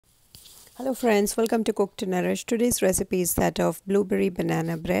Hello friends, welcome to Cook to Nourish. Today's recipe is that of blueberry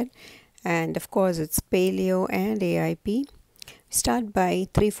banana bread, and of course it's paleo and AIP. Start by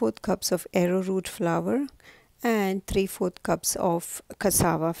 3/4 cups of arrowroot flour and 3/4 cups of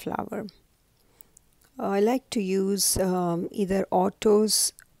cassava flour. I like to use either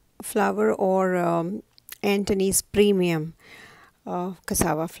Otto's flour or Anthony's premium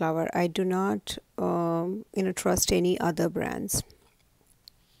cassava flour. I do not trust any other brands.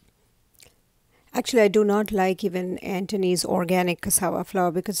 Actually, I do not like even Anthony's organic cassava flour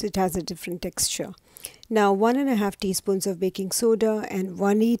because it has a different texture. Now, 1.5 teaspoons of baking soda and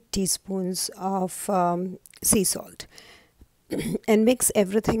 1/8 teaspoons of sea salt, and mix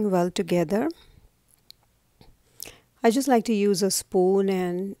everything well together. I just like to use a spoon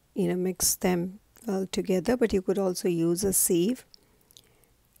and mix them well together, but you could also use a sieve.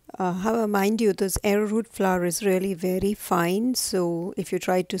 However, mind you, this arrowroot flour is really very fine, so if you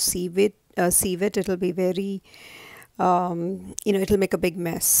try to sieve it, it'll be very, it'll make a big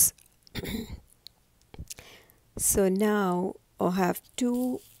mess. So now I have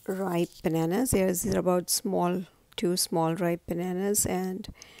two ripe bananas. These are about two small ripe bananas,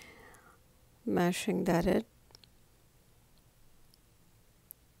 and mashing that in.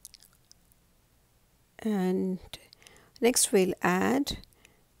 And next we'll add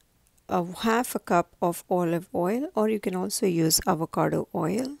half a cup of olive oil, or you can also use avocado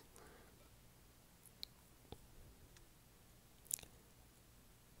oil.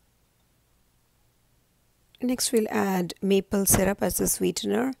 Next we'll add maple syrup as a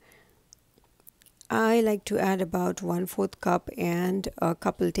sweetener. I like to add about 1/4 cup and a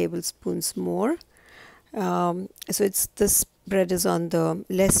couple tablespoons more. So this bread is on the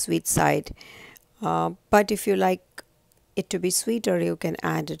less sweet side, but if you like it to be sweeter, you can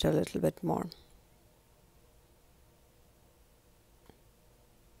add it a little bit more.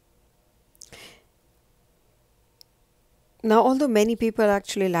 Now, although many people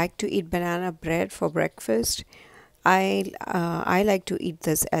actually like to eat banana bread for breakfast, I like to eat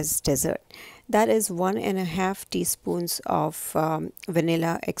this as dessert. That is 1.5 teaspoons of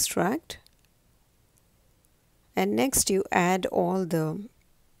vanilla extract. And next you add all the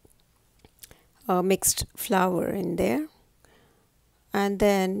mixed flour in there. And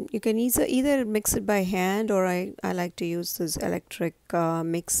then you can either mix it by hand, or I like to use this electric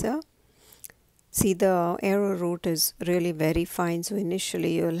mixer. See, the arrowroot is really very fine, so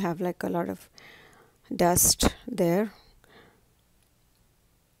initially you'll have like a lot of dust there.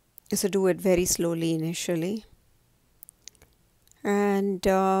 So do it very slowly initially. And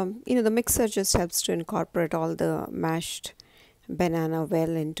the mixer just helps to incorporate all the mashed banana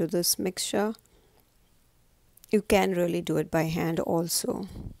well into this mixture. You can really do it by hand also.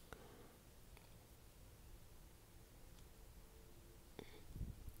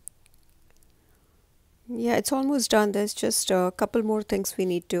 Yeah, it's almost done. There's just a couple more things we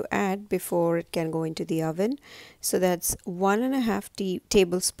need to add before it can go into the oven. So that's 1.5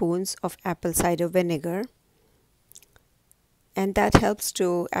 tablespoons of apple cider vinegar, and that helps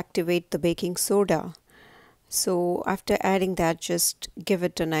to activate the baking soda. So after adding that, just give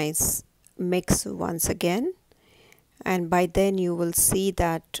it a nice mix once again, and by then you will see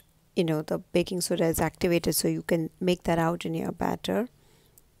that the baking soda is activated, so you can make that out in your batter.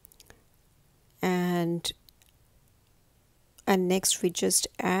 And next we just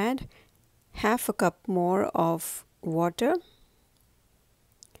add half a cup more of water,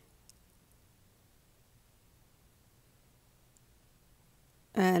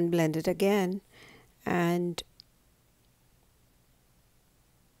 and blend it again, and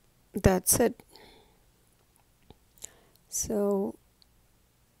that's it. So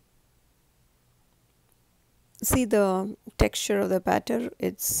see the texture of the batter,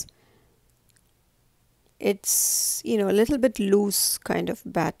 it's a little bit loose kind of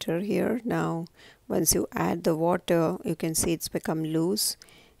batter here. Now once you add the water, you can see it's become loose,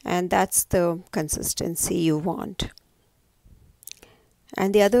 and that's the consistency you want.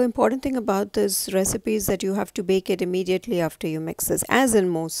 And the other important thing about this recipe is that you have to bake it immediately after you mix this, as in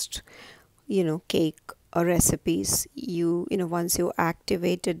most cake recipes. Once you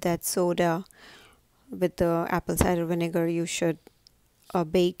activated that soda with the apple cider vinegar, you should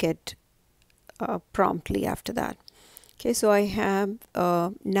bake it promptly after that. Okay, so I have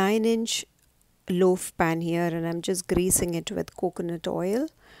a 9-inch loaf pan here, and I'm just greasing it with coconut oil.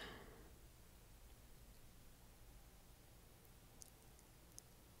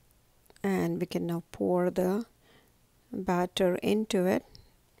 And we can now pour the batter into it.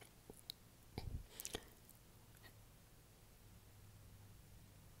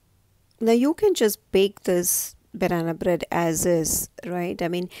 Now you can just bake this banana bread as is, right? I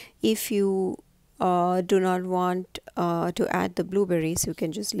mean, if you do not want to add the blueberries, you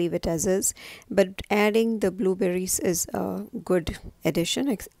can just leave it as is, but adding the blueberries is a good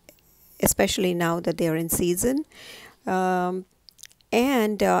addition, especially now that they are in season. And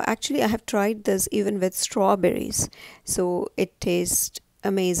actually I have tried this even with strawberries, so it tastes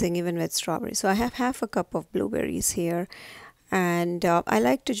amazing even with strawberries. So I have half a cup of blueberries here, and I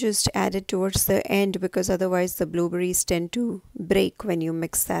like to just add it towards the end because otherwise the blueberries tend to break when you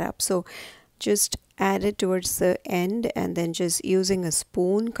mix that up. So just add it towards the end, and then just using a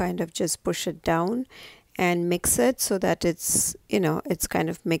spoon kind of just push it down and mix it so that it's, it's kind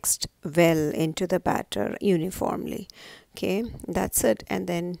of mixed well into the batter uniformly. Okay, that's it. And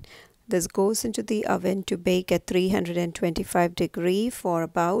then this goes into the oven to bake at 325 degree for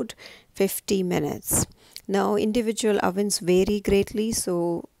about 50 minutes. Now individual ovens vary greatly,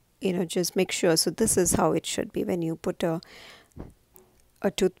 so just make sure. So this is how it should be. When you put a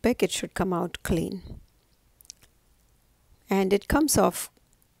toothpick, it should come out clean, and it comes off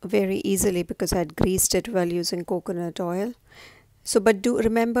very easily because I had greased it while using coconut oil. So but do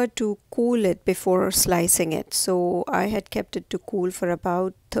remember to cool it before slicing it. So I had kept it to cool for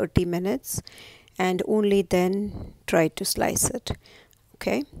about 30 minutes and only then tried to slice it.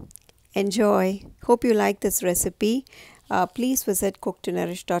 Okay, enjoy. Hope you like this recipe. Please visit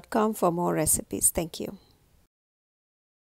cooktonourish.com for more recipes. Thank you.